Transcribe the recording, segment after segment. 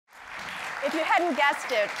If you hadn't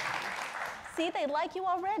guessed it, see, they like you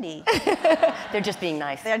already. They're just being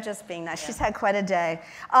nice. They're just being nice. Yeah. She's had quite a day.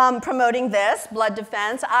 Promoting this, Blood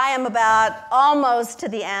Defense. I am about almost to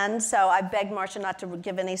the end, so I begged Marcia not to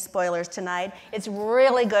give any spoilers tonight. It's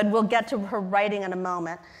really good. We'll get to her writing in a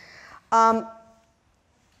moment.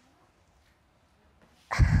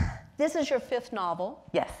 This is your 5th novel.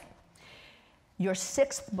 Yes. Your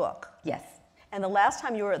 6th book. Yes. And the last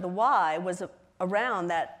time you were at the Y was around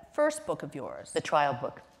that first book of yours. The trial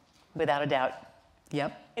book, without a doubt.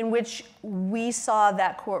 Yep. In which we saw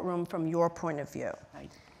that courtroom from your point of view.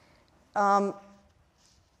 Right.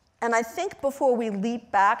 And I think before we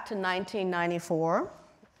leap back to 1994,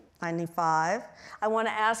 95, I want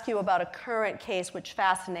to ask you about a current case which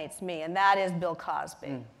fascinates me, and that is Bill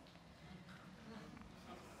Cosby.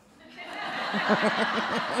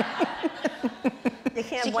 You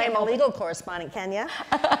can't blame a legal correspondent, can you?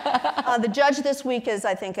 The judge this week, as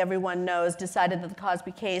I think everyone knows, decided that the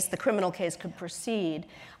Cosby case, the criminal case, could proceed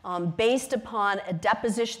based upon a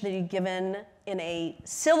deposition that he'd given in a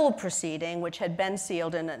civil proceeding, which had been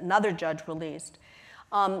sealed and another judge released.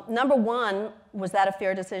 Number one, was that a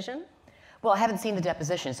fair decision? Well, I haven't seen the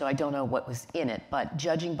deposition, so I don't know what was in it, but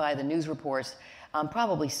judging by the news reports,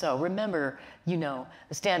 probably so. Remember, you know,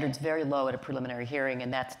 the standard's very low at a preliminary hearing,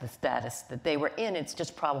 and that's the status that they were in. It's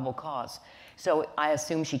just probable cause. So I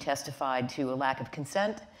assume she testified to a lack of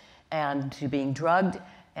consent and to being drugged,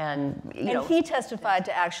 and, you know. And he testified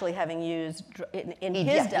to actually having used, in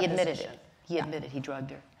his deposition. He admitted it. He admitted he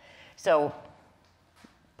drugged her. So,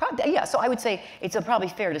 yeah, so I would say it's a probably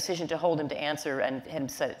fair decision to hold him to answer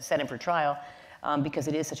and set him for trial because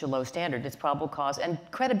it is such a low standard. It's probable cause, and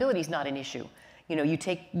credibility is not an issue. You know, you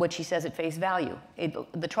take what she says at face value.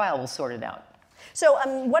 The trial will sort it out. So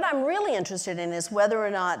what I'm really interested in is whether or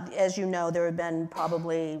not, as you know, there have been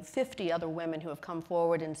probably 50 other women who have come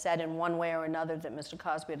forward and said in one way or another that Mr.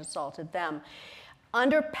 Cosby had assaulted them.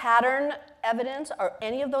 Under pattern evidence, are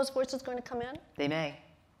any of those voices going to come in? They may.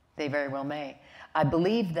 They very well may. I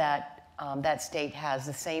believe that that state has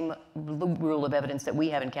the same rule of evidence that we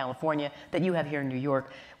have in California, that you have here in New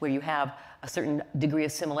York, where you have a certain degree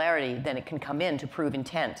of similarity, then it can come in to prove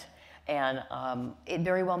intent. And it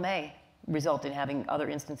very well may result in having other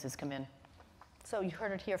instances come in. So you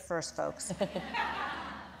heard it here first, folks.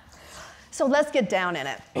 So let's get down in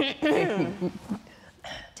it.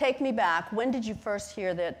 Take me back. When did you first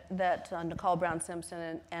hear that Nicole Brown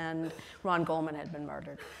Simpson and Ron Goldman had been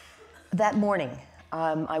murdered? That morning.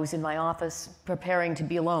 I was in my office preparing to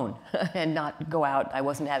be alone and not go out. I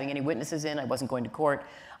wasn't having any witnesses in. I wasn't going to court.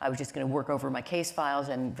 I was just going to work over my case files,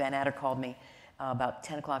 and Van Adder called me about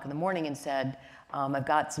 10 o'clock in the morning and said, I've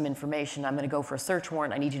got some information. I'm going to go for a search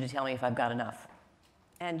warrant. I need you to tell me if I've got enough.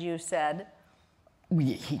 And you said?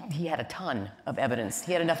 He had a ton of evidence.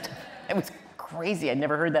 He had enough to, it was crazy. I'd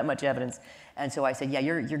never heard that much evidence. And so I said, yeah,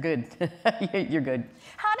 you're good. You're good.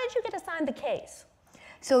 How did you get assigned the case?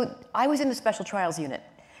 So I was in the special trials unit.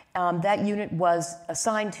 That unit was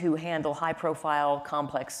assigned to handle high-profile,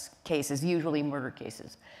 complex cases, usually murder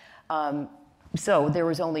cases. So there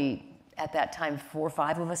was only, at that time, 4 or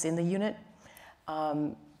 5 of us in the unit.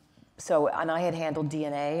 And I had handled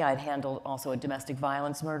DNA. I'd handled also a domestic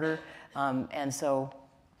violence murder. And so,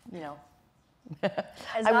 you know,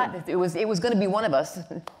 it was going to be one of us.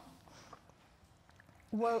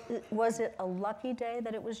 Well, was it a lucky day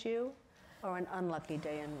that it was you? Or an unlucky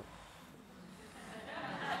day?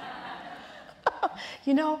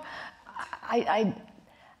 You know, I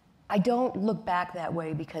don't look back that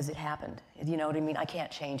way because it happened. You know what I mean? I can't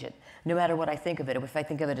change it. No matter what I think of it, if I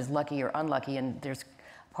think of it as lucky or unlucky, and there's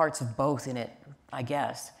parts of both in it, I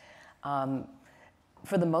guess.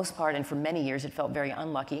 For the most part, and for many years, it felt very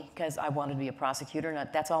unlucky because I wanted to be a prosecutor, and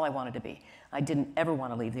that's all I wanted to be. I didn't ever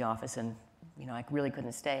want to leave the office, and you know, I really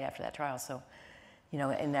couldn't stay after that trial. So, you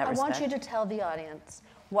know, in that respect. I want you to tell the audience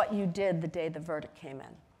what you did the day the verdict came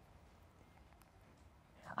in.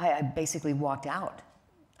 I basically walked out.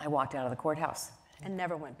 I walked out of the courthouse. And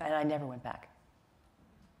never went back. And I never went back.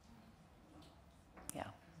 Yeah.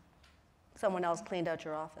 Someone else cleaned out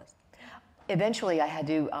your office? Eventually, I had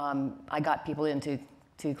to, I got people in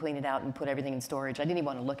to clean it out and put everything in storage. I didn't even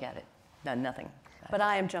want to look at it. No, nothing. But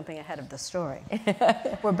I am jumping ahead of the story.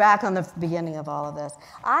 We're back on the beginning of all of this.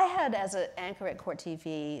 I had, as an anchor at Court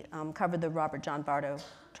TV, covered the Robert John Bardo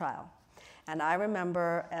trial. And I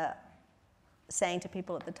remember saying to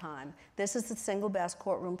people at the time, this is the single best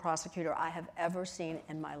courtroom prosecutor I have ever seen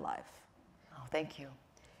in my life. Oh, thank you.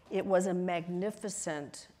 It was a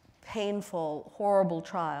magnificent, painful, horrible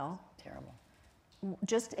trial. Terrible.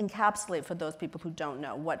 just encapsulate for those people who don't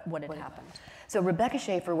know what had happened. So Rebecca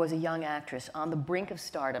Schaeffer was a young actress on the brink of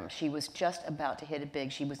stardom. She was just about to hit it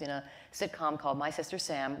big. She was in a sitcom called My Sister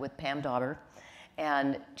Sam with Pam Dodder,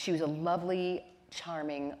 and she was a lovely,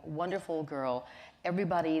 charming, wonderful girl.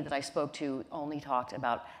 Everybody that I spoke to only talked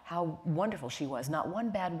about how wonderful she was. Not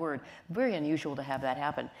one bad word. Very unusual to have that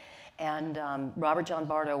happen. And Robert John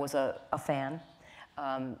Bardo was a fan.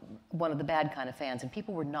 One of the bad kind of fans, and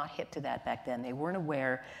people were not hip to that back then. They weren't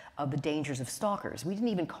aware of the dangers of stalkers. We didn't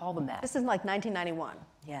even call them that. This is like 1991.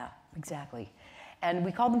 Yeah, exactly. And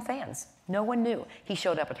we called them fans. No one knew. He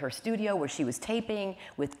showed up at her studio where she was taping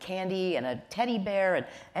with candy and a teddy bear,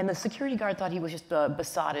 and the security guard thought he was just a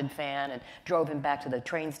besotted fan and drove him back to the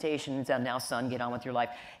train station and said, "Now, son, get on with your life."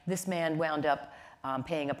 This man wound up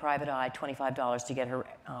paying a private eye $25 to get her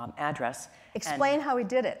address. Explain how he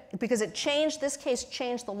did it, because this case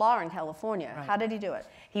changed the law in California. Right. How did he do it?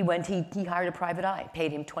 He hired a private eye,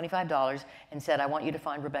 paid him $25, and said, "I want you to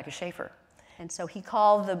find Rebecca Schaeffer." And so he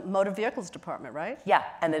called the motor vehicles department, right? Yeah,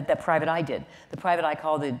 and the private eye did. The private eye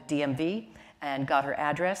called the DMV and got her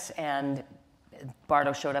address, and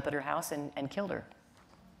Bardo showed up at her house and killed her.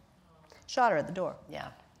 Shot her at the door. Yeah.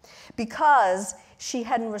 Because she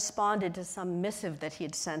hadn't responded to some missive that he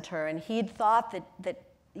had sent her, and he'd thought that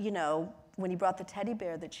you know, when he brought the teddy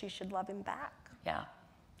bear, that she should love him back. Yeah,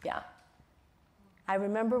 yeah. I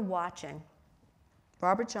remember watching.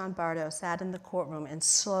 Robert John Bardo sat in the courtroom and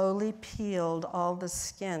slowly peeled all the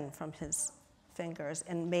skin from his fingers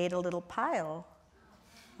and made a little pile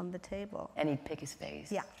on the table. And he'd pick his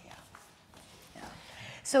face. Yeah.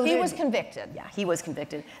 So he was convicted. Yeah, he was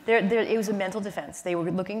convicted. It was a mental defense. They were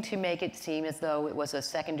looking to make it seem as though it was a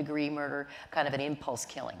second-degree murder, kind of an impulse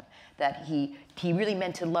killing. That he really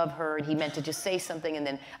meant to love her, and he meant to just say something and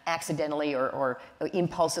then accidentally or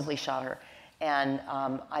impulsively shot her. And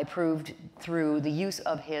I proved through the use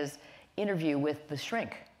of his interview with the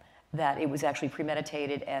shrink that it was actually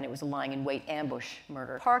premeditated and it was a lying-in-wait ambush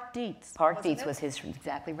murder. Park Dietz. Park Dietz was his,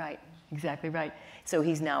 exactly right, exactly right. So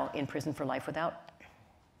he's now in prison for life without.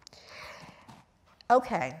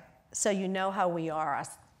 Okay, so you know how we are,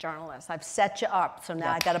 us journalists. I've set you up, so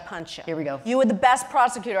now I got to punch you. Here we go. You were the best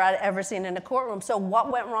prosecutor I'd ever seen in a courtroom, so what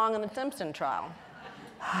went wrong in the Simpson trial?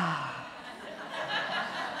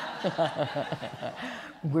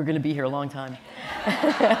 We're going to be here a long time.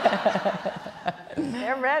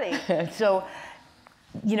 They're ready. So,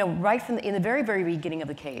 you know, right in the very, very beginning of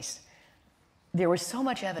the case, there was so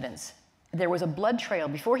much evidence. There was a blood trail,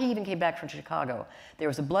 before he even came back from Chicago, there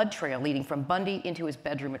was a blood trail leading from Bundy into his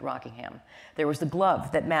bedroom at Rockingham. There was the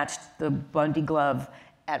glove that matched the Bundy glove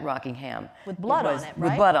at Rockingham. With blood on it, right?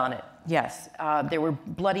 With blood on it, yes. There were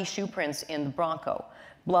bloody shoe prints in the Bronco,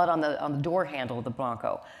 blood on the door handle of the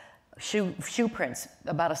Bronco. Shoe prints,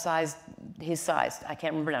 about his size, I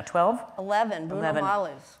can't remember now, 12? 11,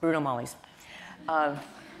 Bruno-Mali's. Bruno-Mali's.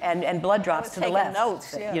 And blood drops to the left.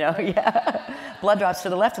 Notes, yeah. You know, yeah. Blood drops to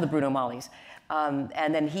the left of the Bruno-Mali's.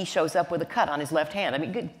 And then he shows up with a cut on his left hand. I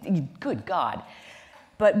mean, good God.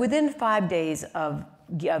 But within 5 days of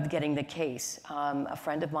getting the case, a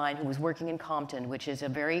friend of mine who was working in Compton, which is a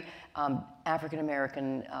very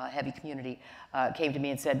African-American heavy community, came to me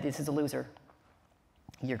and said, "This is a loser.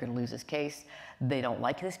 You're going to lose this case. They don't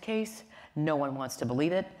like this case. No one wants to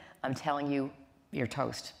believe it. I'm telling you, you're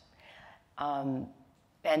toast."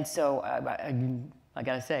 And so I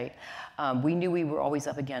got to say, we knew we were always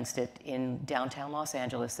up against it in downtown Los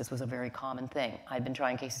Angeles. This was a very common thing. I'd been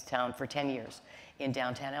trying cases for 10 years in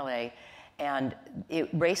downtown LA, and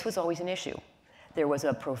race was always an issue. There was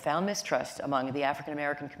a profound mistrust among the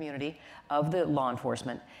African-American community of the law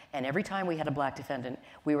enforcement, and every time we had a black defendant,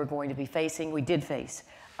 we did face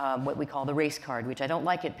what we call the race card, which I don't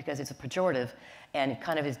like it because it's a pejorative, and it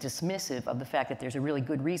kind of is dismissive of the fact that there's a really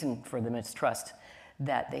good reason for the mistrust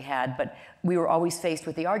that they had. But we were always faced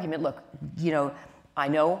with the argument, look, you know, I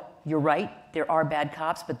know you're right, there are bad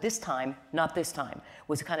cops, but this time, not this time,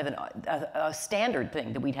 was kind of a standard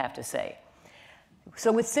thing that we'd have to say.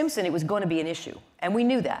 So with Simpson, it was going to be an issue, and we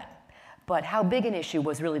knew that. But how big an issue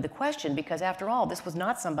was really the question, because after all, this was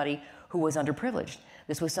not somebody who was underprivileged.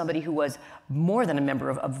 This was somebody who was more than a member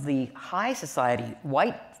of the high society,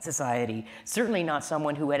 white society, certainly not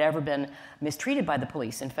someone who had ever been mistreated by the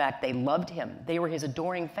police. In fact, they loved him. They were his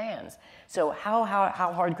adoring fans. So how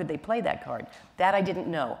hard could they play that card? That I didn't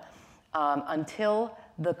know until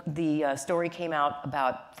the story came out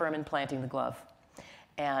about Furman planting the glove.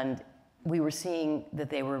 And we were seeing that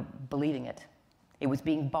they were believing it. It was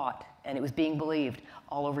being bought, and it was being believed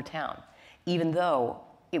all over town, even though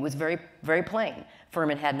it was very, very plain.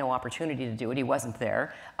 Furman had no opportunity to do it. He wasn't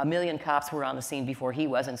there. A million cops were on the scene before he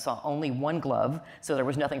was and saw only one glove, so there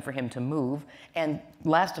was nothing for him to move. And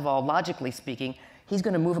last of all, logically speaking, he's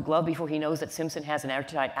going to move a glove before he knows that Simpson has an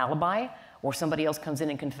airtight alibi, or somebody else comes in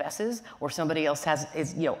and confesses, or somebody else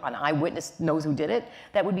an eyewitness knows who did it.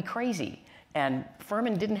 That would be crazy. And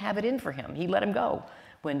Furman didn't have it in for him. He let him go.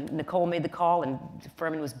 When Nicole made the call and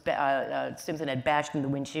Simpson had bashed in the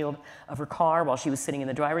windshield of her car while she was sitting in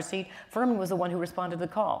the driver's seat, Furman was the one who responded to the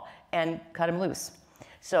call and cut him loose.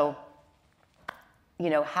 So,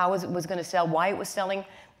 how it was going to sell, why it was selling,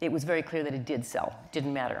 it was very clear that it did sell. It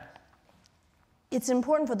didn't matter. It's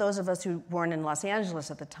important for those of us who weren't in Los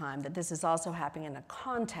Angeles at the time that this is also happening in the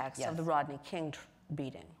context of the Rodney King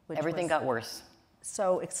beating. Everything got worse.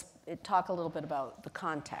 So talk a little bit about the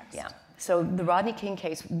context. Yeah. So the Rodney King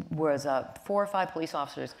case was 4 or 5 police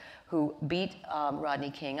officers who beat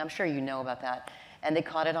Rodney King. I'm sure you know about that. And they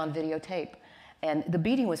caught it on videotape. And the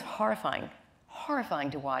beating was horrifying,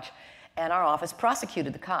 horrifying to watch. And our office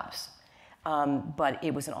prosecuted the cops. But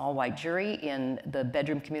it was an all-white jury in the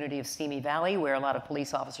bedroom community of Simi Valley, where a lot of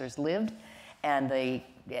police officers lived. And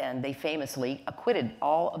they famously acquitted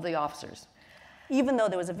all of the officers. Even though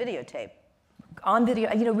there was a videotape. On video,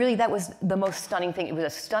 really that was the most stunning thing. It was a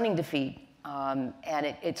stunning defeat, and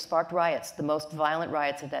it sparked riots, the most violent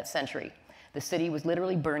riots of that century. The city was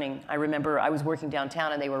literally burning. I remember I was working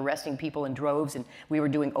downtown and they were arresting people in droves, and we were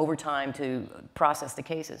doing overtime to process the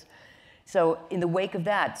cases. So in the wake of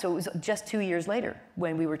that, so it was just 2 years later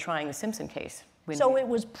when we were trying the Simpson case. So it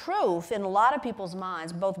was proof in a lot of people's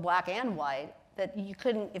minds, both black and white, that you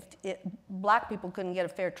couldn't, black people couldn't get a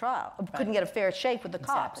fair trial, couldn't get a fair shake with the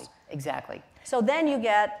cops. Exactly. So then you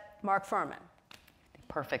get Mark Furman.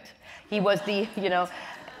 Perfect. He was the, it couldn't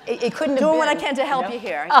have been. Doing what I can to help you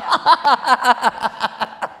here. Yeah.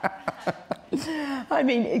 I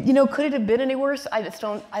mean, could it have been any worse? I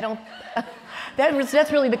don't.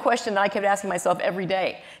 That's really the question that I kept asking myself every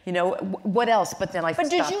day. What else? But then I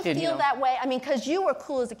stopped. But did you feel that way? I mean, because you were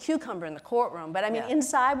cool as a cucumber in the courtroom, but I mean,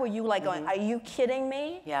 inside were you like going, are you kidding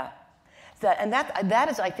me? Yeah. That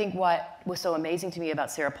is, I think, what was so amazing to me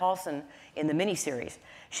about Sarah Paulson in the miniseries.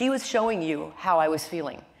 She was showing you how I was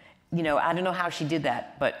feeling. I don't know how she did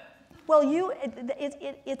that, but. Well,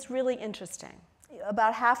 it's really interesting.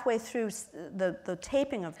 About halfway through the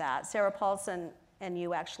taping of that, Sarah Paulson and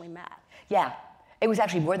you actually met. Yeah, it was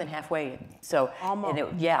actually more than halfway. So. Almost.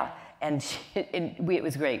 And it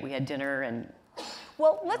was great. We had dinner and.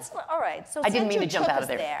 Well, all right. So I didn't mean to jump out of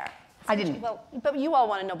there. I didn't. Well, but you all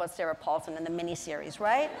want to know about Sarah Paulson and the miniseries,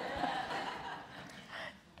 right?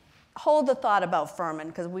 Hold the thought about Furman,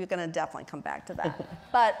 because we're going to definitely come back to that.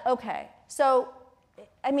 But, okay. So,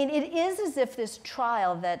 I mean, it is as if this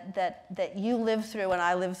trial that you lived through and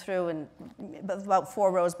I lived through and about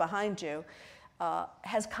 4 rows behind you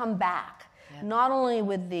has come back. Yeah. Not only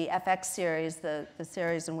with the FX series, the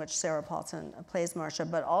series in which Sarah Paulson plays Marcia,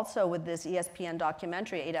 but also with this ESPN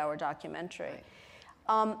documentary, 8-hour documentary.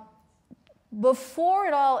 Right. Before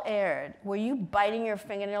it all aired, were you biting your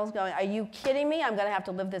fingernails going, are you kidding me? I'm going to have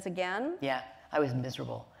to live this again? Yeah, I was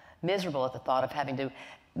miserable. Miserable at the thought of having to,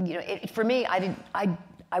 for me,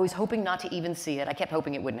 I was hoping not to even see it. I kept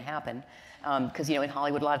hoping it wouldn't happen. Because, in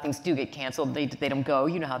Hollywood, a lot of things do get canceled. They don't go.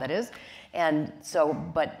 You know how that is. And so,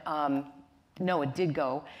 but no, it did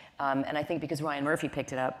go. And I think because Ryan Murphy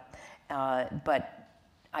picked it up. But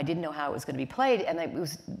I didn't know how it was going to be played. And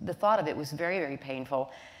the thought of it was very, very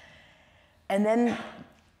painful. And then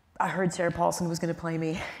I heard Sarah Paulson was going to play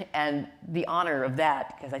me, and the honor of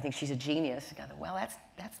that, because I think she's a genius. I thought, well,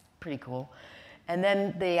 that's pretty cool. And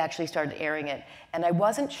then they actually started airing it, and I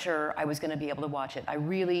wasn't sure I was going to be able to watch it. I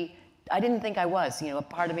didn't think I was. A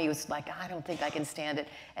part of me was like, I don't think I can stand it.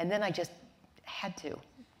 And then I just had to,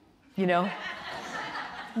 Well,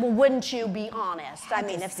 wouldn't you be honest? I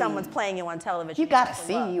mean, if someone's playing you on television, you got to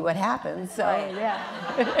see what happens. So right.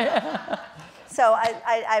 Yeah. So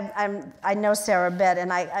I know Sarah a bit,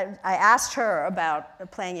 and I asked her about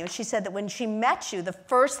playing you. She said that when she met you, the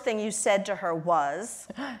first thing you said to her was,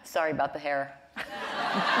 "Sorry about the hair."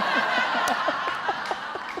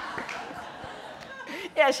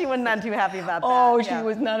 Yeah, she was not too happy about that. Oh, she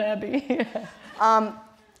was not happy.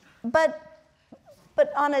 But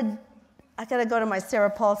I got to go to my Sarah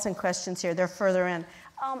Paulson questions here. They're further in.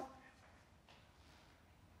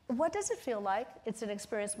 What does it feel like? It's an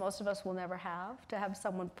experience most of us will never have, to have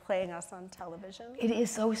someone playing us on television. It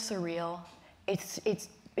is so surreal. It's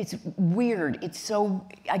weird. It's so,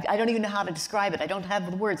 I don't even know how to describe it. I don't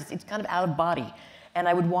have the words. It's kind of out of body. And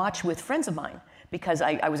I would watch with friends of mine, because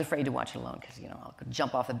I was afraid to watch it alone because, I could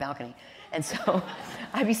jump off the balcony. And so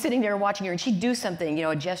I'd be sitting there watching her, and she'd do something,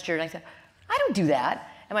 a gesture, and I said, I don't do that.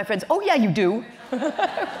 And my friends, oh, yeah, you do.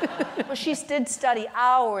 Well, she did study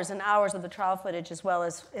hours and hours of the trial footage as well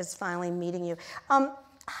as finally meeting you.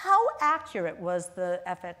 How accurate was the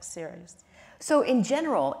FX series? So in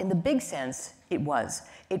general, in the big sense, it was.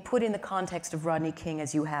 It put in the context of Rodney King,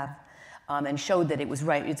 as you have, and showed that it was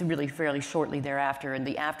right. It's really fairly shortly thereafter, in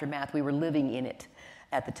the aftermath. We were living in it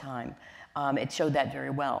at the time. It showed that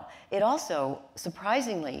very well. It also,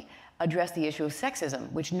 surprisingly, addressed the issue of sexism,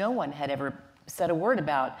 which no one had ever said a word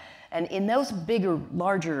about. And in those bigger,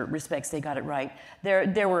 larger respects, they got it right.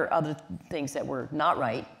 There were other things that were not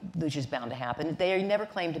right, which is bound to happen. They never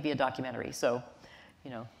claimed to be a documentary, so,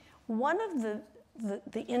 One of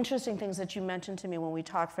the interesting things that you mentioned to me when we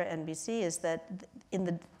talked for NBC is that in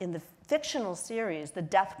the fictional series, the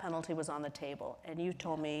death penalty was on the table, and you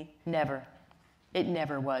told me... Never. It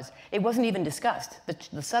never was. It wasn't even discussed.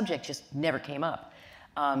 The subject just never came up.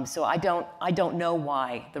 So I don't know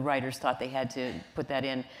why the writers thought they had to put that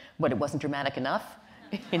in. What, it wasn't dramatic enough?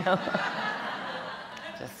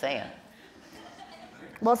 Just saying.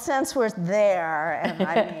 Well, since we're there, and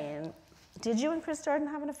I mean, did you and Chris Darden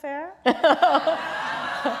have an affair?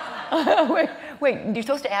 wait, you're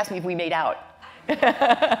supposed to ask me if we made out.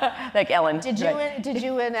 Like Ellen. Did you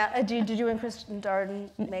and Chris Darden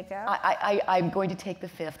make out? I'm going to take the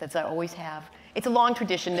fifth, as I always have. It's a long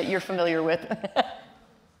tradition that you're familiar with.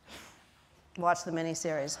 Watch the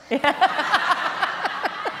miniseries.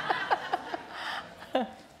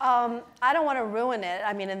 I don't want to ruin it.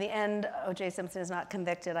 I mean, in the end, O.J. Simpson is not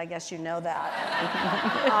convicted. I guess you know that.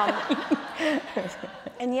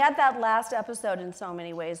 And yet that last episode, in so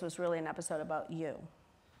many ways, was really an episode about you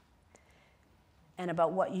and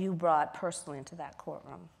about what you brought personally into that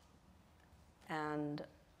courtroom. And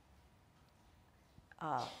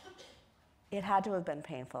it had to have been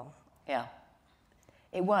painful. Yeah,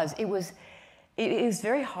 it was. It was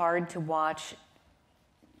very hard to watch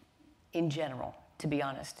in general, to be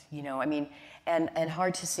honest. I mean, and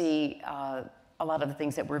hard to see a lot of the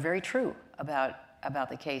things that were very true about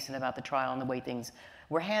the case and about the trial and the way things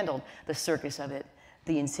were handled, the circus of it,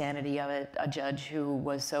 the insanity of it, a judge who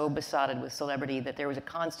was so besotted with celebrity that there was a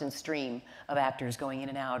constant stream of actors going in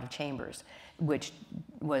and out of chambers, which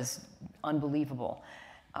was unbelievable.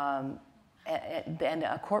 And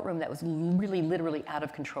a courtroom that was really literally out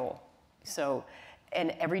of control. So,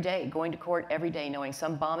 and every day, going to court every day, knowing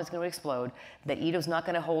some bomb is going to explode, that Ito's not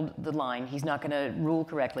going to hold the line, he's not going to rule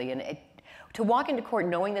correctly. And to walk into court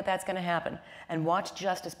knowing that that's going to happen and watch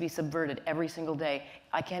justice be subverted every single day,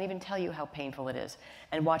 I can't even tell you how painful it is.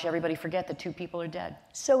 And watch everybody forget that 2 people are dead.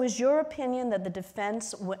 So is your opinion that the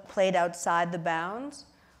defense played outside the bounds?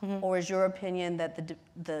 Mm-hmm. Or is your opinion that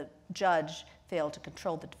the judge failed to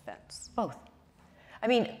control the defense? Both. I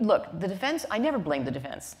mean, look, the defense, I never blame the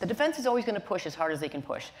defense. The defense is always going to push as hard as they can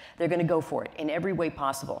push. They're going to go for it in every way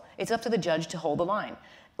possible. It's up to the judge to hold the line,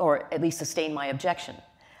 or at least sustain my objection.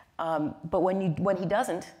 But when he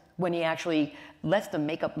doesn't, when he actually lets them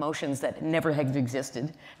make up motions that never have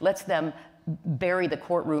existed, lets them bury the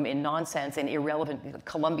courtroom in nonsense and irrelevant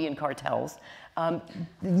Colombian cartels,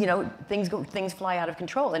 things fly out of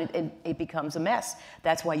control, and it becomes a mess.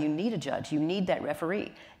 That's why you need a judge. You need that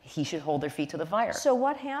referee. He should hold their feet to the fire. So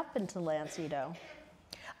what happened to Lance Ito?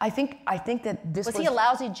 I think that this was he a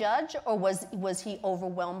lousy judge, or was he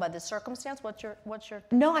overwhelmed by the circumstance? What's your?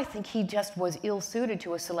 No, I think he just was ill-suited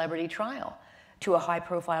to a celebrity trial, to a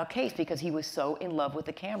high-profile case, because he was so in love with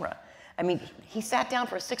the camera. I mean, he sat down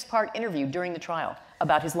for a 6-part interview during the trial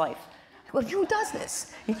about his life. Well, who does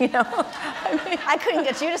this? I couldn't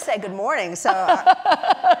get you to say good morning, so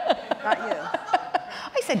not you.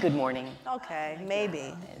 I said good morning. Okay,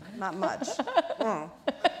 maybe, not much.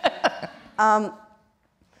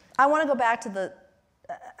 I want to go back to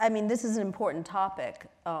this is an important topic,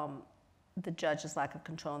 the judge's lack of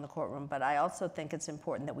control in the courtroom, but I also think it's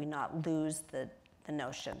important that we not lose the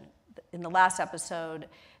notion. In the last episode,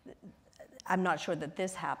 I'm not sure that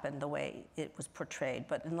this happened the way it was portrayed,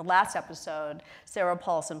 but in the last episode, Sarah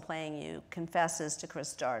Paulson, playing you, confesses to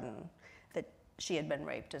Chris Darden that she had been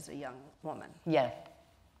raped as a young woman. Yeah.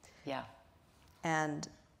 And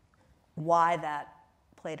why that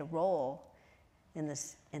played a role in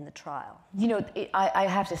the trial. I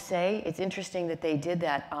have to say, it's interesting that they did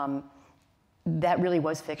that. That really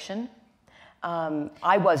was fiction.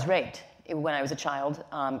 I was raped when I was a child,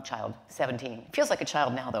 17. Feels like a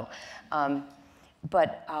child now, though.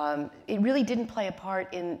 But it really didn't play a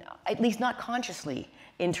part in, at least not consciously,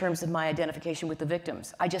 in terms of my identification with the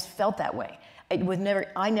victims. I just felt that way.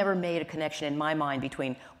 I never made a connection in my mind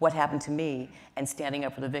between what happened to me and standing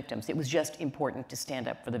up for the victims. It was just important to stand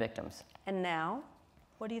up for the victims. And now,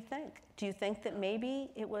 what do you think? Do you think that maybe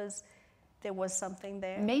there was something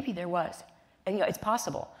there? Maybe there was. And it's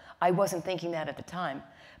possible. I wasn't thinking that at the time,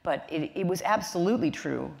 but it was absolutely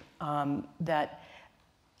true that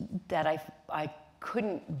I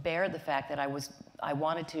couldn't bear the fact that I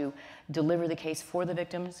wanted to deliver the case for the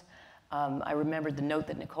victims. I remembered the note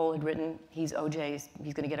that Nicole had written. He's OJ,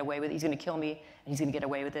 he's going to get away with it. He's going to kill me, and he's going to get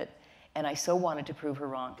away with it. And I so wanted to prove her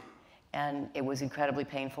wrong. And it was incredibly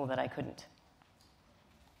painful that I couldn't.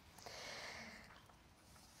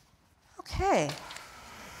 Okay.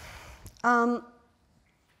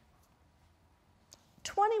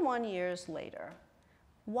 21 years later,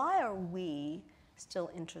 why are we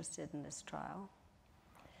still interested in this trial?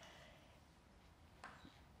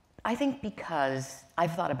 I think because,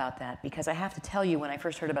 I've thought about that, because I have to tell you, when I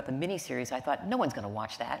first heard about the miniseries, I thought, no one's going to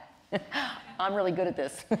watch that. I'm really good at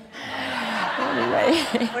this. Anyway.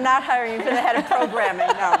 We're not hiring you for the head of programming,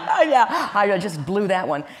 no. Yeah, I just blew that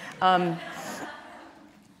one.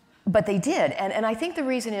 But they did, and I think the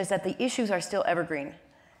reason is that the issues are still evergreen.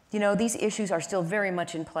 These issues are still very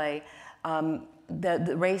much in play.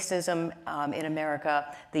 The racism in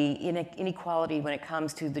America, the inequality when it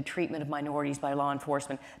comes to the treatment of minorities by law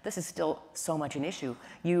enforcement, this is still so much an issue.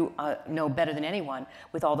 You know better than anyone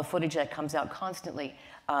with all the footage that comes out constantly,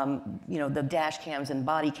 the dash cams and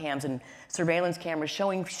body cams and surveillance cameras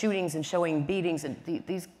showing shootings and showing beatings, and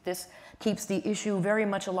this keeps the issue very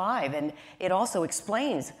much alive, and it also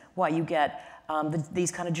explains why you get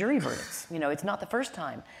these kind of jury verdicts. It's not the first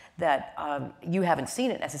time that you haven't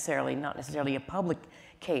seen it necessarily, not necessarily a public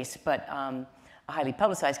case, but a highly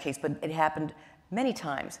publicized case, but it happened many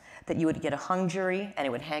times that you would get a hung jury and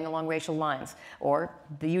it would hang along racial lines, or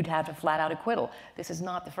you'd have a flat out acquittal. This is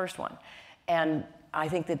not the first one. And I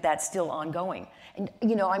think that that's still ongoing. And,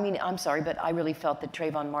 I'm sorry, but I really felt that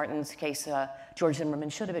Trayvon Martin's case, George Zimmerman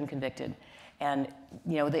should have been convicted. And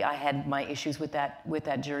I had my issues with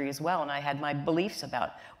that jury as well, and I had my beliefs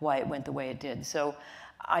about why it went the way it did. So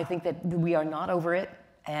I think that we are not over it,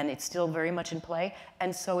 and it's still very much in play,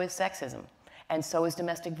 and so is sexism, and so is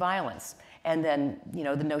domestic violence, and then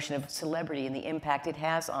the notion of celebrity and the impact it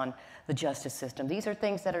has on the justice system. These are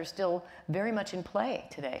things that are still very much in play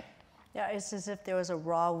today. Yeah, it's as if there was a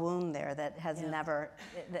raw wound there that has never,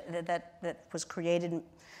 that was created a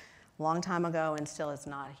long time ago and still is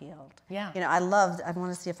not healed. Yeah. I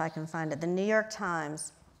want to see if I can find it. The New York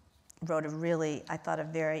Times wrote I thought a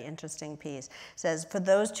very interesting piece. It says, for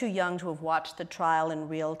those too young to have watched the trial in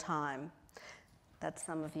real time, that's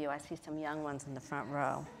some of you, I see some young ones in the front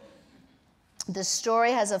row. The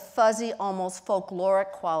story has a fuzzy, almost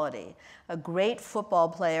folkloric quality. A great football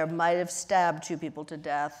player might have stabbed 2 people to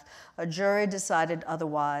death. A jury decided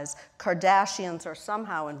otherwise. Kardashians are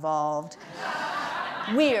somehow involved.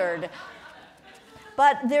 Weird.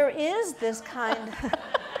 But there is this kind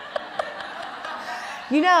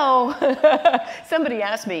somebody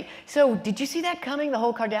asked me, so did you see that coming, the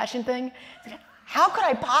whole Kardashian thing? How could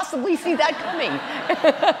I possibly see that coming?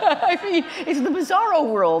 I mean, it's the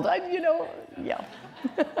bizarro world, yeah.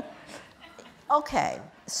 Okay,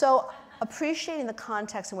 so appreciating the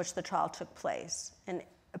context in which the trial took place and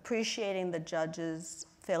appreciating the judge's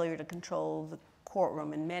failure to control the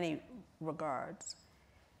courtroom in many regards,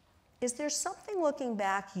 is there something looking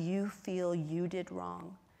back you feel you did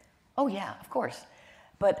wrong? Oh yeah, of course.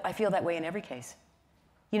 But I feel that way in every case.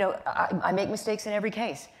 I make mistakes in every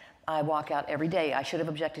case. I walk out every day. I should have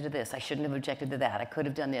objected to this. I shouldn't have objected to that. I could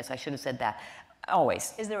have done this. I should have said that.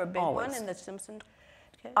 Always. Is there a big one in the Simpson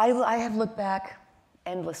case? I have looked back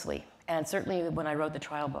endlessly, and certainly when I wrote the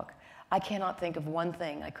trial book. I cannot think of one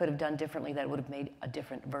thing I could have done differently that would have made a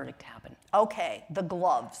different verdict happen. Okay, the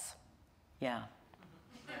gloves. Yeah.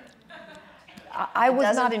 I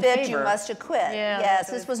was not in favor. You must acquit. Yeah, yes,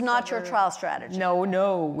 this was not your trial strategy. No,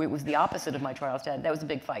 it was the opposite of my trial strategy. That was a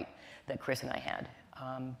big fight that Chris and I had.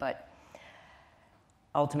 But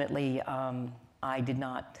ultimately, I did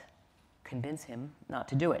not convince him not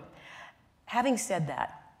to do it. Having said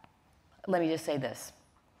that, let me just say this.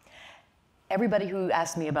 Everybody who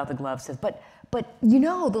asks me about the gloves says, but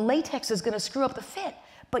the latex is going to screw up the fit.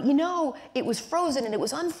 But it was frozen and it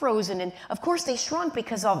was unfrozen, and of course they shrunk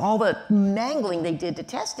because of all the mangling they did to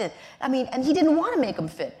test it. I mean, and he didn't want to make them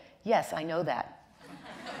fit. Yes, I know that.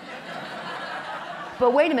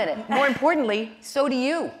 But wait a minute, more importantly, so do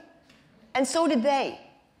you. And so did they.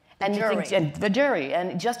 And the jury.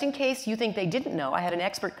 And just in case you think they didn't know, I had an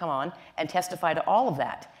expert come on and testify to all of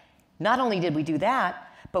that. Not only did we do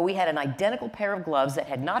that, but we had an identical pair of gloves that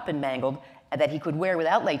had not been mangled that he could wear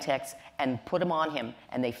without latex and put them on him,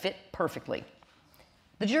 and they fit perfectly.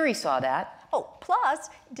 The jury saw that. Oh, plus,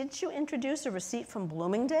 didn't you introduce a receipt from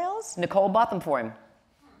Bloomingdale's? Nicole bought them for him.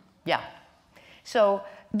 Yeah. So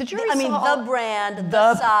the jury saw the brand,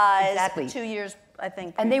 the size, exactly. 2 years, I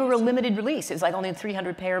think. And they were a limited release. It was like only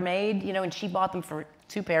 300 pair made, you know, and she bought them for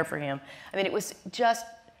 2 pair for him. I mean, it was just,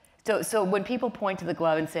 so when people point to the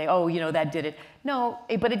glove and say, oh, you know, that did it. No,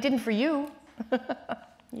 but it didn't for you.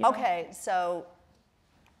 You know? Okay, so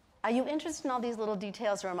are you interested in all these little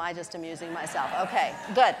details, or am I just amusing myself? Okay,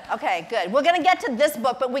 good. Okay, good. We're going to get to this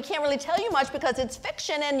book, but we can't really tell you much because it's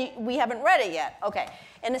fiction and we haven't read it yet. Okay,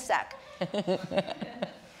 in a sec.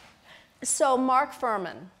 So, Mark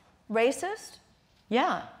Fuhrman, racist?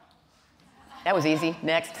 Yeah. That was easy.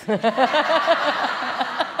 Next.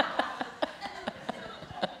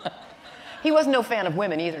 He wasn't no fan of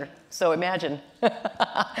women either, so imagine.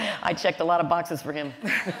 I checked a lot of boxes for him.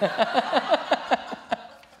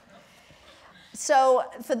 So,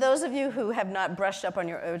 for those of you who have not brushed up on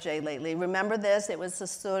your OJ lately, remember this. It was a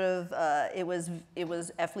sort of, it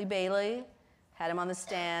was F. Lee Bailey had him on the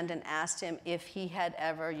stand and asked him if he had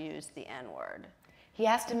ever used the N-word. He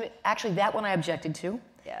asked him, actually that one I objected to.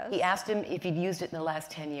 Yes. He asked him if he'd used it in the last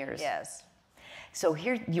 10 years. Yes. So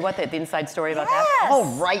here, you want the inside story about Yes. that? Oh,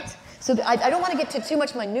 right. So I don't want to get to too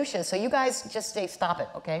much minutia, so you guys just stop it,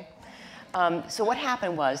 okay? So what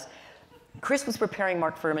happened was, Chris was preparing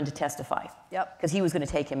Mark Fuhrman to testify. Yep. Because he was going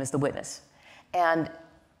to take him as the witness. And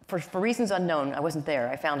for reasons unknown, I wasn't there,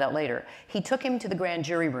 I found out later, he took him to the grand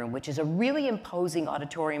jury room, which is a really imposing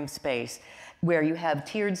auditorium space where you have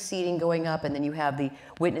tiered seating going up, and then you have the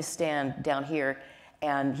witness stand down here.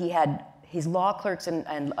 And he had his law clerks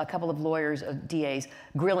and a couple of lawyers, DAs,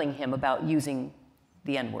 grilling him about using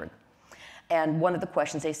the N-word. And one of the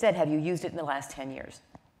questions they said, have you used it in the last 10 years?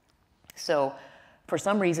 So for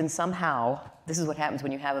some reason, somehow, this is what happens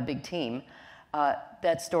when you have a big team,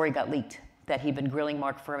 that story got leaked, that he'd been grilling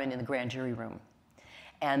Mark Fuhrman in the grand jury room,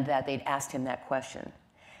 and that they'd asked him that question.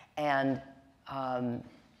 And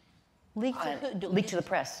Leaked to who? leaked to the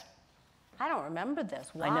press. I don't remember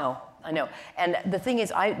this. Wow. I know. And the thing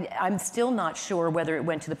is, I'm still not sure whether it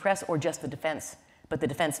went to the press or just the defense, but the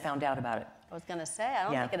defense found out about it. I was going to say, I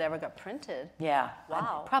don't think it ever got printed. Yeah.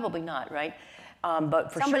 Wow. Probably not, right?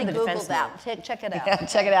 But for Somebody sure the defense Googled that. Check it out. Yeah,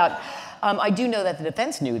 check it out. I do know that the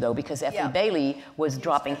defense knew, though, because F. Lee Bailey was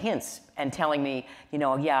dropping hints and telling me, you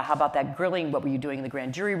know, yeah, how about that grilling? What were you doing in the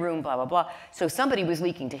grand jury room? Blah, blah, blah. So somebody was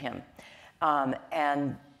leaking to him.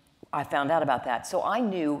 And I found out about that. So I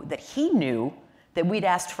knew that he knew that we'd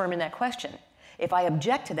asked Fuhrman that question. If I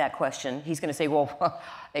object to that question, he's going to say, well,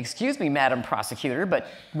 excuse me, Madam Prosecutor, but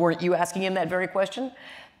weren't you asking him that very question?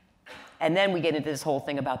 And then we get into this whole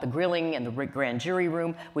thing about the grilling and the grand jury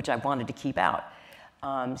room, which I wanted to keep out.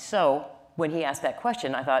 So when he asked that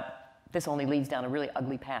question, I thought, this only leads down a really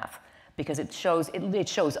ugly path, because it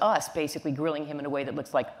shows us basically grilling him in a way that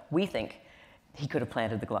looks like we think he could have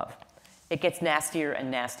planted the glove. It gets nastier and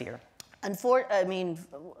nastier. I mean,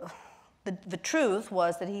 the truth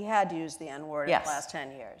was that he had used the N-word in the last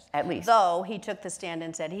 10 years. At least. Though he took the stand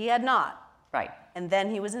and said he had not. Right. And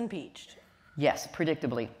then he was impeached. Yes,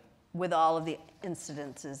 predictably. With all of the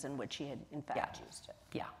incidences in which he had, in fact, used it.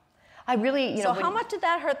 Yeah. I really, you know. So how much did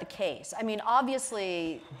that hurt the case? I mean,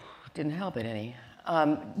 obviously. Didn't help it any.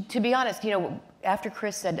 To be honest, you know, after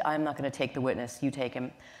Chris said, I'm not going to take the witness, you take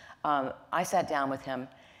him, I sat down with him,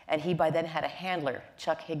 and he by then had a handler,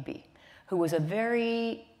 Chuck Higbee, who was a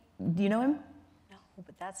very, do you know him? No,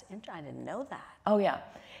 but that's interesting. I didn't know that. Oh, yeah.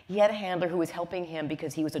 He had a handler who was helping him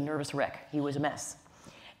because he was a nervous wreck. He was a mess.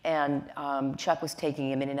 And Chuck was taking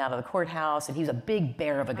him in and out of the courthouse, and he was a big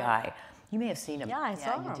bear of a guy. You may have seen him. Yeah, I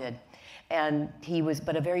saw him. Yeah, you did. And he was,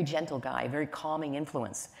 but a very gentle guy, very calming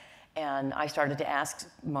influence. And I started to ask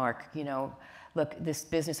Mark, you know, look, this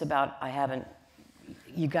business about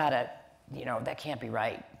you gotta, you know, that can't be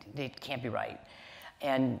right. It can't be right.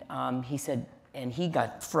 And he said, and he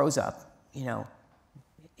froze up, you know,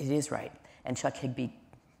 it is right. And Chuck Higbee,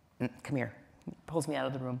 come here, pulls me out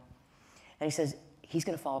of the room. And he says, he's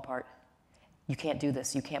going to fall apart. You can't do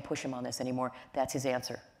this. You can't push him on this anymore. That's his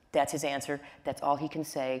answer. That's his answer. That's all he can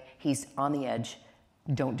say. He's on the edge.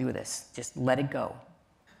 Don't do this. Just let it go.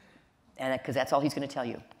 And because that's all he's going to tell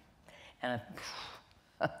you. And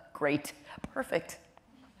great. Perfect.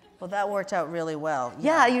 Well, that worked out really well.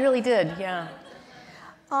 Yeah, you really did. Yeah.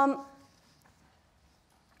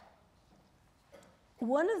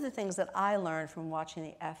 One of the things that I learned from watching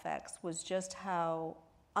the FX was just how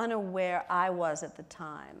unaware I was at the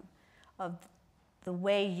time of the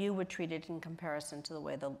way you were treated in comparison to the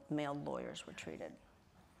way the male lawyers were treated.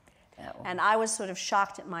 And I was sort of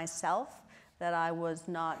shocked at myself that I was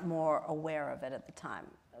not more aware of it at the time.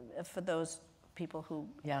 For those people who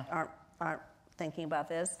aren't thinking about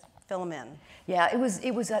this, fill them in. Yeah,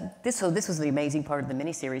 this was the amazing part of the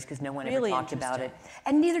miniseries because no one ever talked about it.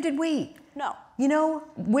 And neither did we. No. You know,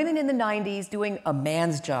 women in the 90s doing a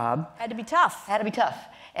man's job. Had to be tough. Had to be tough.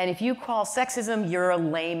 And if you call sexism, you're a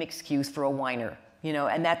lame excuse for a whiner. You know,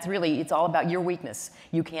 and that's really, it's all about your weakness.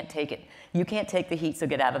 You can't take it. You can't take the heat, so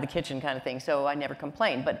get out of the kitchen kind of thing. So I never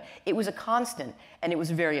complained. But it was a constant, and it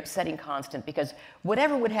was a very upsetting constant because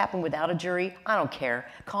whatever would happen without a jury, I don't care.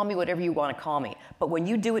 Call me whatever you want to call me. But when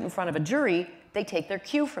you do it in front of a jury, they take their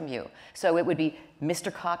cue from you. So it would be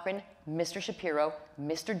Mr. Cochran, Mr. Shapiro,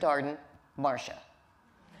 Mr. Darden, Marcia.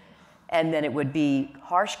 And then it would be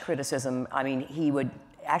harsh criticism. I mean, he would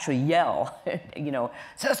actually yell, you know,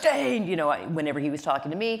 sustained, you know, whenever he was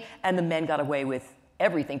talking to me, and the men got away with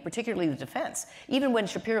everything, particularly the defense. Even when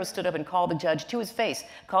Shapiro stood up and called the judge to his face,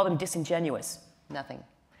 called him disingenuous, nothing.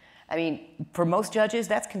 I mean, for most judges,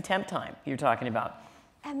 that's contempt time you're talking about.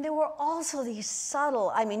 And there were also these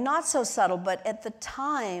subtle, I mean, not so subtle, but at the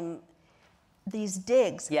time, these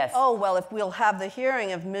digs. Yes. Oh, well, if we'll have the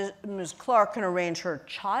hearing, if Ms. Clark can arrange her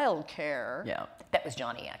child care. Yeah, that was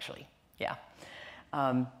Johnny, actually, yeah.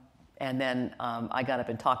 And then I got up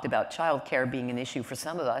and talked about child care being an issue for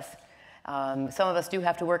some of us. Some of us do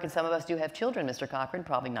have to work and some of us do have children, Mr. Cochran,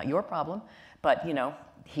 probably not your problem, but you know,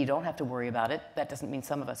 he don't have to worry about it. That doesn't mean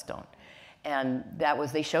some of us don't. And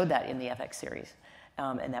they showed that in the FX series.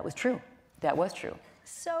 And that was true. That was true.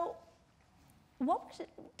 So, what was it?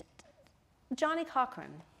 Johnny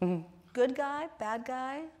Cochran, good guy, bad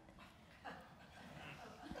guy?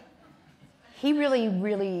 He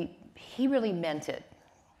really meant it.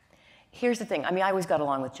 Here's the thing. I mean, I always got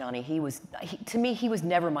along with Johnny. To me, he was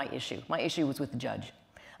never my issue. My issue was with the judge.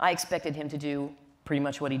 I expected him to do pretty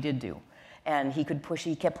much what he did do. And he kept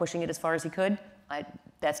pushing it as far as he could.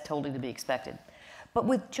 That's totally to be expected. But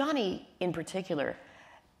with Johnny in particular,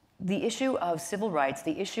 the issue of civil rights,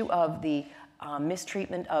 the issue of the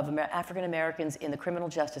mistreatment of African Americans in the criminal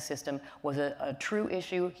justice system was a true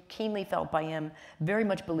issue, keenly felt by him, very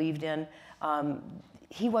much believed in.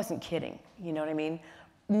 He wasn't kidding, you know what I mean?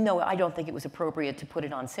 No, I don't think it was appropriate to put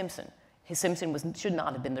it on Simpson. Simpson should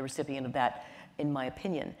not have been the recipient of that, in my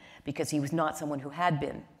opinion, because he was not someone who had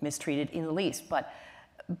been mistreated in the least. But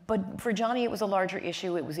for Johnny, it was a larger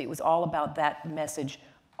issue. It was all about that message,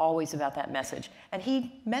 always about that message, and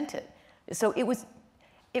he meant it. So it was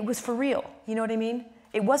for real. You know what I mean?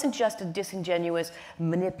 It wasn't just a disingenuous,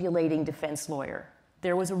 manipulating defense lawyer.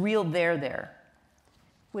 There was a real there.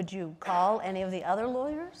 Would you call any of the other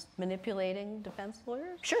lawyers manipulating defense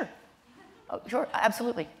lawyers? Sure. Oh, sure,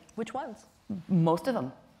 absolutely. Which ones? Most of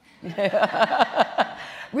them.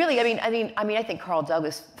 Really, I think Carl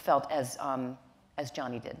Douglas felt as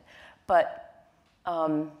Johnny did, but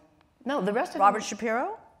no, the rest of Robert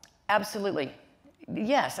Shapiro? Absolutely,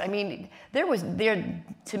 yes. I mean,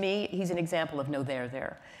 to me, he's an example of no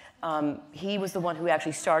there. He was the one who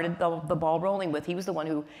actually started the ball rolling with. He was the one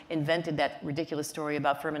who invented that ridiculous story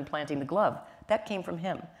about Furman planting the glove. That came from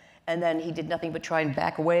him. And then he did nothing but try and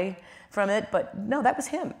back away from it. But no, that was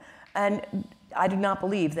him. And I do not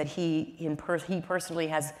believe that he personally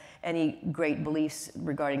has any great beliefs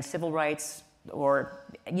regarding civil rights or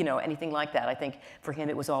anything like that. I think for him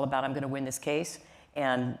it was all about, I'm going to win this case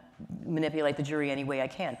and manipulate the jury any way I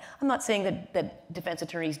can. I'm not saying that defense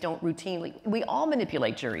attorneys don't routinely, we all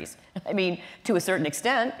manipulate juries. I mean, to a certain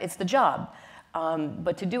extent, it's the job.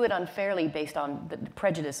 But to do it unfairly based on the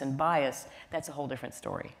prejudice and bias, that's a whole different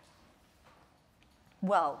story.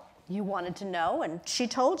 Well, you wanted to know, and she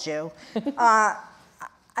told you. I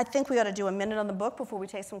think we ought to do a minute on the book before we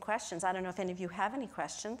take some questions. I don't know if any of you have any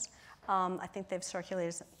questions. I think they've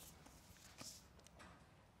circulated.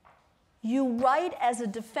 You write as a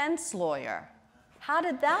defense lawyer. How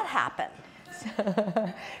did that happen?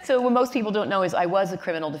 So what most people don't know is I was a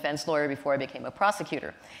criminal defense lawyer before I became a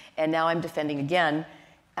prosecutor. And now I'm defending again,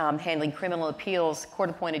 handling criminal appeals,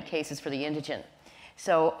 court-appointed cases for the indigent.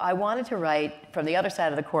 So I wanted to write from the other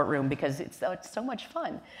side of the courtroom because it's so much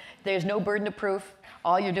fun. There's no burden of proof.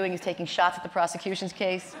 All you're doing is taking shots at the prosecution's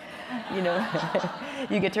case. You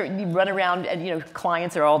run around and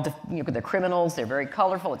clients are all they're criminals. They're very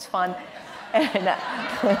colorful. It's fun. And,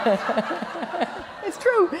 It's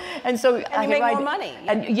true. And so and you make more money.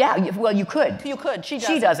 And yeah, well, you could. You could. She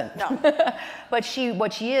doesn't. She doesn't. No. But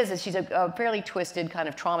what she is she's a fairly twisted, kind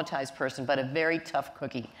of traumatized person, but a very tough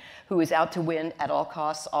cookie who is out to win at all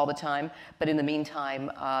costs all the time, but in the meantime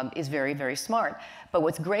is very, very smart. But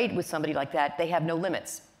what's great with somebody like that, they have no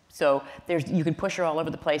limits. So you can push her all over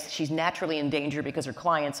the place. She's naturally in danger because her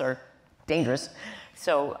clients are dangerous.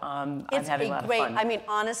 So I'm having a lot of fun. I mean,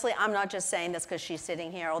 honestly, I'm not just saying this because she's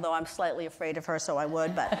sitting here, although I'm slightly afraid of her, so I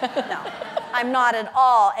would, but no, I'm not at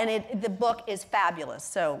all. And the book is fabulous,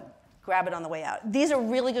 so grab it on the way out. These are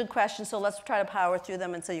really good questions, so let's try to power through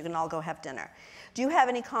them and so you can all go have dinner. Do you have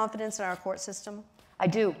any confidence in our court system? I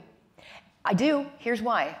do. I do. Here's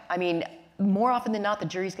why. I mean, more often than not, the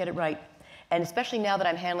juries get it right. And especially now that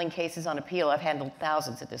I'm handling cases on appeal, I've handled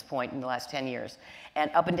thousands at this point in the last 10 years,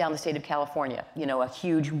 and up and down the state of California, you know, a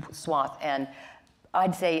huge swath. And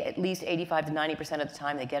I'd say at least 85 to 90% of the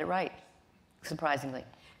time they get it right, surprisingly.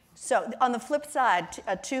 So on the flip side,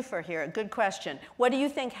 a twofer here, a good question. What do you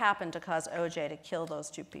think happened to cause O.J. to kill those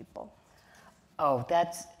two people? Oh,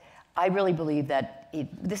 I really believe that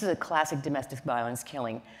this is a classic domestic violence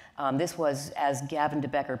killing. This was, as Gavin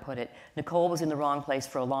DeBecker put it, Nicole was in the wrong place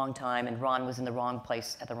for a long time, and Ron was in the wrong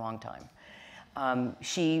place at the wrong time.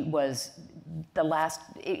 She was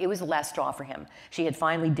it was the last straw for him. She had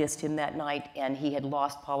finally dissed him that night, and he had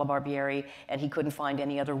lost Paula Barbieri, and he couldn't find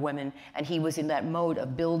any other women, and he was in that mode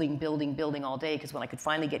of building, building, building all day, because when I could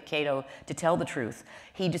finally get Cato to tell the truth,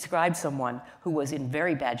 he described someone who was in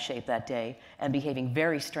very bad shape that day and behaving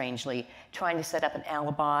very strangely, trying to set up an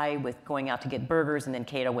alibi with going out to get burgers, and then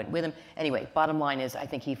Cato went with him. Anyway, bottom line is, I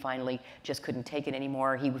think he finally just couldn't take it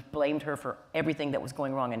anymore. He blamed her for everything that was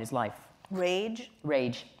going wrong in his life. Rage?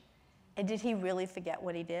 Rage. And did he really forget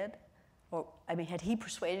what he did? Or, I mean, had he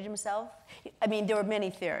persuaded himself? I mean, there were many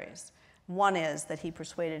theories. One is that he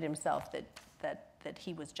persuaded himself that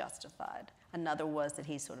he was justified. Another was that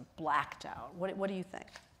he sort of blacked out. What do you think?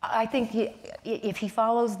 I think if he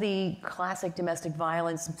follows the classic domestic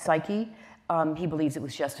violence psyche, he believes it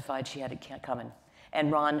was justified. She had it coming.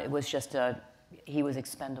 And Ron, it was just he was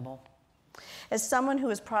expendable. As someone who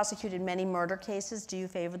has prosecuted many murder cases, do you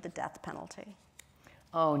favor the death penalty?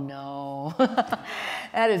 Oh no,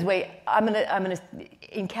 that is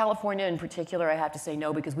in California in particular, I have to say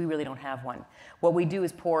no, because we really don't have one. What we do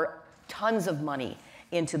is pour tons of money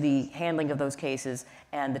into the handling of those cases,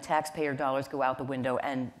 and the taxpayer dollars go out the window,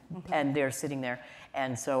 and they're sitting there.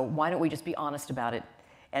 And so why don't we just be honest about it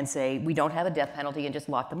and say we don't have a death penalty and just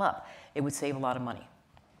lock them up? It would save a lot of money.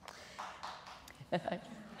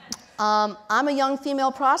 I'm a young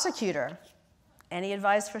female prosecutor. Any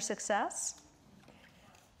advice for success?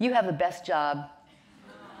 You have the best job.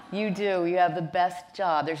 You do. You have the best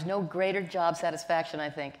job. There's no greater job satisfaction, I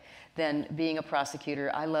think, than being a prosecutor.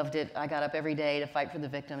 I loved it. I got up every day to fight for the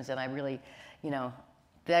victims, and I really, you know,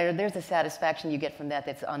 there's a satisfaction you get from that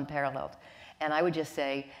that's unparalleled. And I would just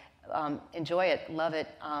say, enjoy it, love it.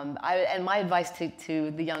 And my advice to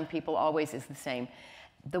the young people always is the same.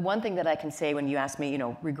 The one thing that I can say when you ask me, you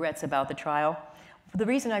know, regrets about the trial, the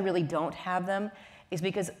reason I really don't have them is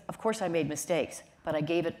because, of course, I made mistakes, but I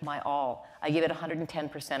gave it my all. I gave it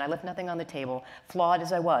 110%. I left nothing on the table. Flawed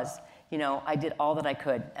as I was, you know, I did all that I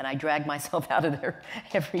could, and I dragged myself out of there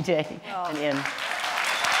every day and in.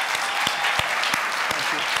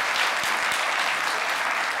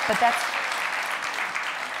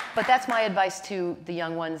 But that's my advice to the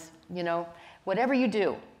young ones, you know, whatever you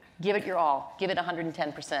do, give it your all, give it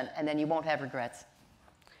 110%, and then you won't have regrets.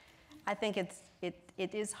 I think it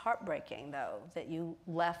is heartbreaking, though, that you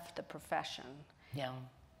left the profession. Yeah,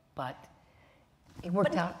 but it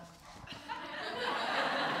worked out.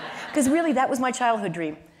 Because really, that was my childhood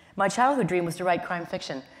dream. My childhood dream was to write crime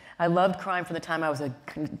fiction. I loved crime from the time I was a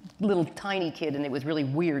little tiny kid, and it was really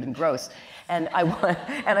weird and gross. And I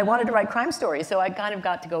wanted to write crime stories, so I kind of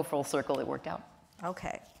got to go full circle. It worked out.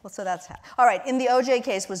 Okay, well, so that's how. All right, in the O.J.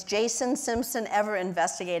 case, was Jason Simpson ever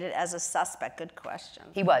investigated as a suspect? Good question.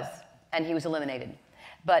 He was, and he was eliminated.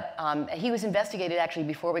 But he was investigated actually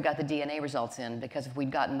before we got the DNA results in, because if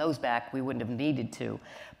we'd gotten those back, we wouldn't have needed to.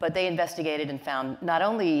 But they investigated and found not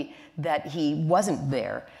only that he wasn't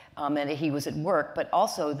there and that he was at work, but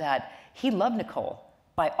also that he loved Nicole.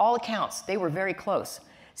 By all accounts, they were very close.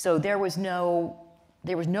 So there was nothing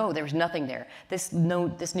there. This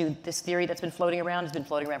theory that's been floating around has been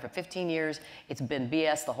floating around for 15 years. It's been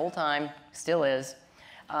BS the whole time, still is.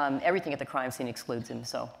 Everything at the crime scene excludes him,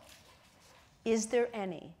 so. Is there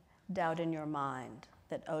any doubt in your mind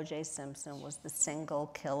that O.J. Simpson was the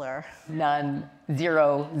single killer? None.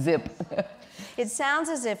 Zero. Zip. It sounds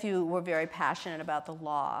as if you were very passionate about the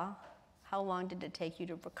law. How long did it take you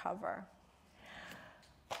to recover?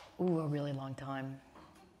 Ooh, a really long time.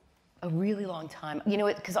 A really long time. You know,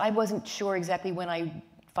 because I wasn't sure exactly when I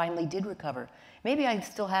finally did recover. Maybe I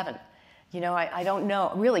still haven't. You know, I don't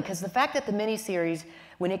know, really, because the fact that the miniseries,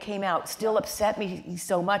 when it came out, still upset me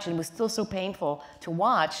so much and was still so painful to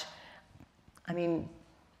watch, I mean,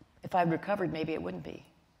 if I'd recovered, maybe it wouldn't be.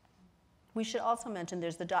 We should also mention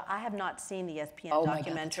there's I have not seen the ESPN Oh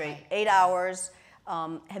documentary. my God, that's right. 8 hours.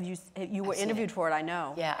 You were interviewed it. for it, I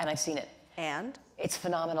know. Yeah, and I've seen it. And? It's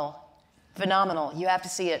phenomenal. Phenomenal. You have to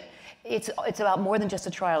see it. It's about more than just a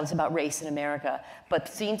trial. It's about race in America, but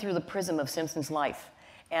seen through the prism of Simpson's life.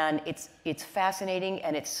 And it's fascinating,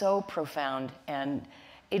 and it's so profound. And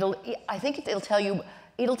I think it'll tell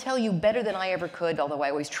you better than I ever could, although I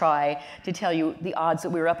always try to tell you the odds that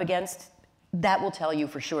we were up against. That will tell you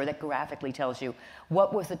for sure, that graphically tells you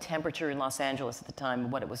what was the temperature in Los Angeles at the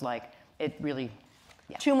time, what it was like. It really,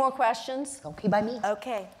 yeah. 2 more questions? Okay by me.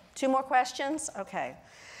 Okay. 2 more questions? Okay.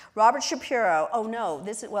 Robert Shapiro, oh no,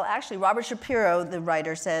 well actually Robert Shapiro, the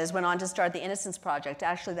writer, says, went on to start the Innocence Project.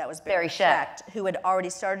 Actually that was Barry Schecht, who had already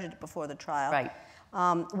started it before the trial. Right.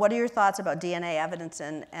 What are your thoughts about DNA evidence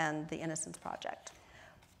and the Innocence Project?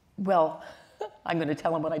 Well, I'm going to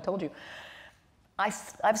tell them what I told you.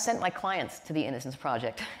 I've sent my clients to the Innocence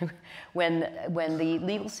Project. when the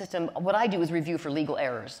legal system, what I do is review for legal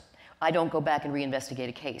errors. I don't go back and reinvestigate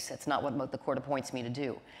a case. That's not what the court appoints me to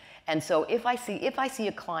do. And so if I see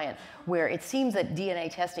a client where it seems that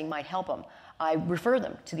DNA testing might help them, I refer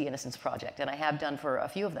them to the Innocence Project, and I have done for a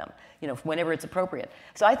few of them, you know, whenever it's appropriate.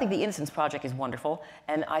 So I think the Innocence Project is wonderful,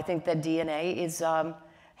 and I think that DNA is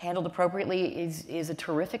handled appropriately is a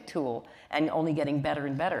terrific tool and only getting better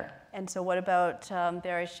and better. And so what about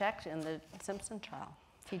Barry Schecht in the Simpson trial?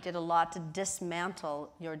 He did a lot to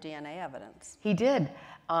dismantle your DNA evidence. He did,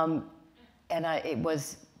 and it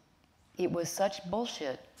was such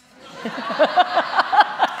bullshit.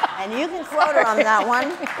 And you can quote her on that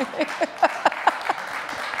one.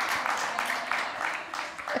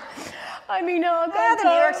 I mean, oh God. Yeah, the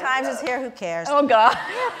New York Times is here, who cares? Oh God.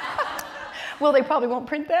 Well, they probably won't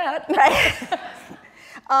print that.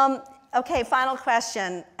 Right. Okay, final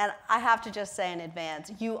question, and I have to just say in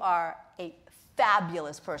advance, you are a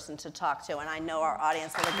fabulous person to talk to, and I know our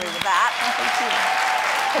audience will agree with that.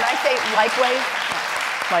 Can I say likewise?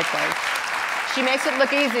 Likewise. She makes it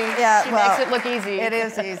look easy. Yeah, she makes it look easy. It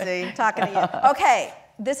is easy, talking to you. Okay,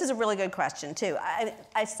 this is a really good question, too.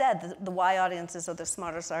 I said the why audiences are the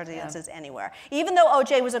smartest audiences anywhere. Even though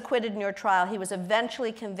O.J. was acquitted in your trial, he was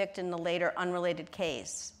eventually convicted in a later unrelated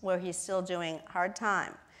case where he's still doing hard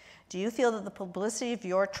time. Do you feel that the publicity of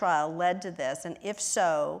your trial led to this? And if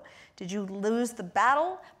so, did you lose the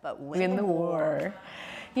battle but win the war?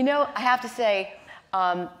 You know, I have to say,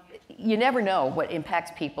 you never know what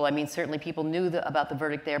impacts people. I mean, certainly people knew about the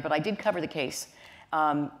verdict there, but I did cover the case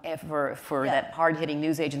for that hard-hitting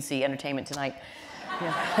news agency, Entertainment Tonight.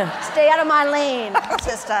 Yeah. Stay out of my lane,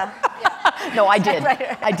 sister. No, I did.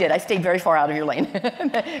 I did. I stayed very far out of your lane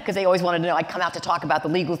because they always wanted to know. I come out to talk about the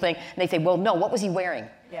legal thing, and they say, "Well, no, what was he wearing?"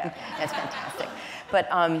 Yeah, that's fantastic. But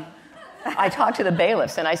I talked to the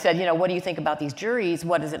bailiffs, and I said, "You know, what do you think about these juries?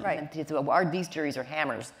 What is it? These juries are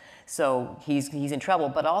hammers, so he's in trouble."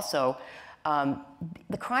 But also,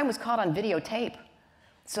 the crime was caught on videotape,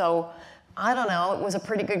 so I don't know. It was a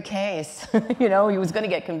pretty good case. You know, he was going to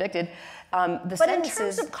get convicted. But in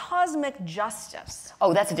terms of cosmic justice.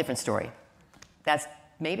 Oh, that's a different story. That's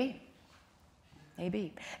maybe.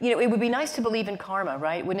 You know, it would be nice to believe in karma,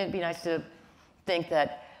 right? Wouldn't it be nice to think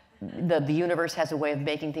that the universe has a way of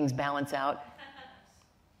making things balance out?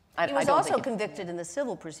 He was also convicted in the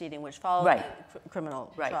civil proceeding, which followed the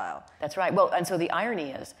criminal trial. That's right. Well, and so the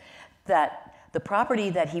irony is that the property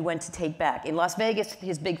that he went to take back, in Las Vegas,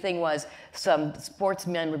 his big thing was some sports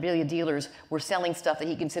memorabilia dealers were selling stuff that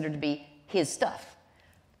he considered to be his stuff.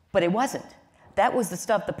 But it wasn't. That was the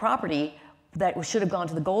stuff, the property, that should have gone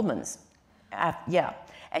to the Goldmans. Yeah.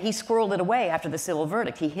 And he squirreled it away after the civil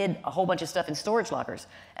verdict. He hid a whole bunch of stuff in storage lockers.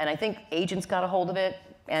 And I think agents got a hold of it,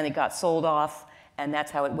 and it got sold off, and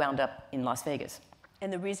that's how it wound up in Las Vegas.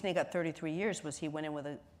 And the reason he got 33 years was he went in with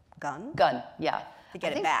a gun? Gun, yeah. To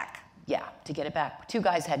get it back. Yeah, to get it back. 2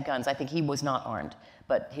 guys had guns. I think he was not armed,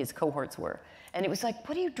 but his cohorts were. And it was like,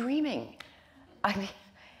 what are you dreaming? I mean,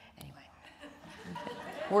 anyway.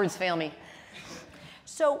 Words fail me.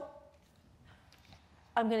 So,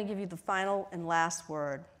 I'm going to give you the final and last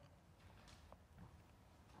word.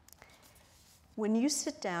 When you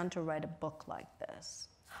sit down to write a book like this,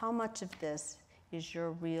 how much of this is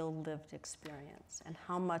your real lived experience? And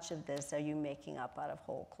how much of this are you making up out of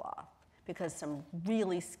whole cloth? Because some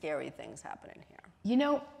really scary things happen in here. You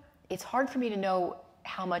know, it's hard for me to know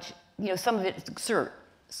how much, you know, some of it,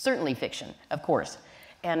 certainly fiction, of course.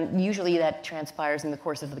 And usually that transpires in the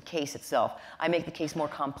course of the case itself. I make the case more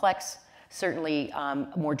complex, certainly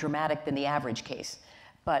more dramatic than the average case.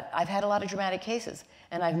 But I've had a lot of dramatic cases,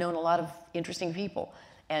 and I've known a lot of interesting people,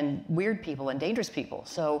 and weird people, and dangerous people.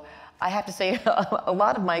 So I have to say, a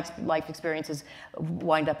lot of my life experiences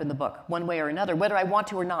wind up in the book, one way or another, whether I want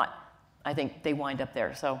to or not. I think they wind up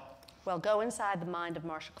there. So. Well, go inside the mind of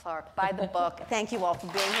Marcia Clark. Buy the book. Thank you all for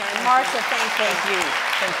being here. And Marcia, thank you. Thank you.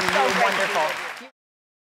 Thank you. So You're wonderful.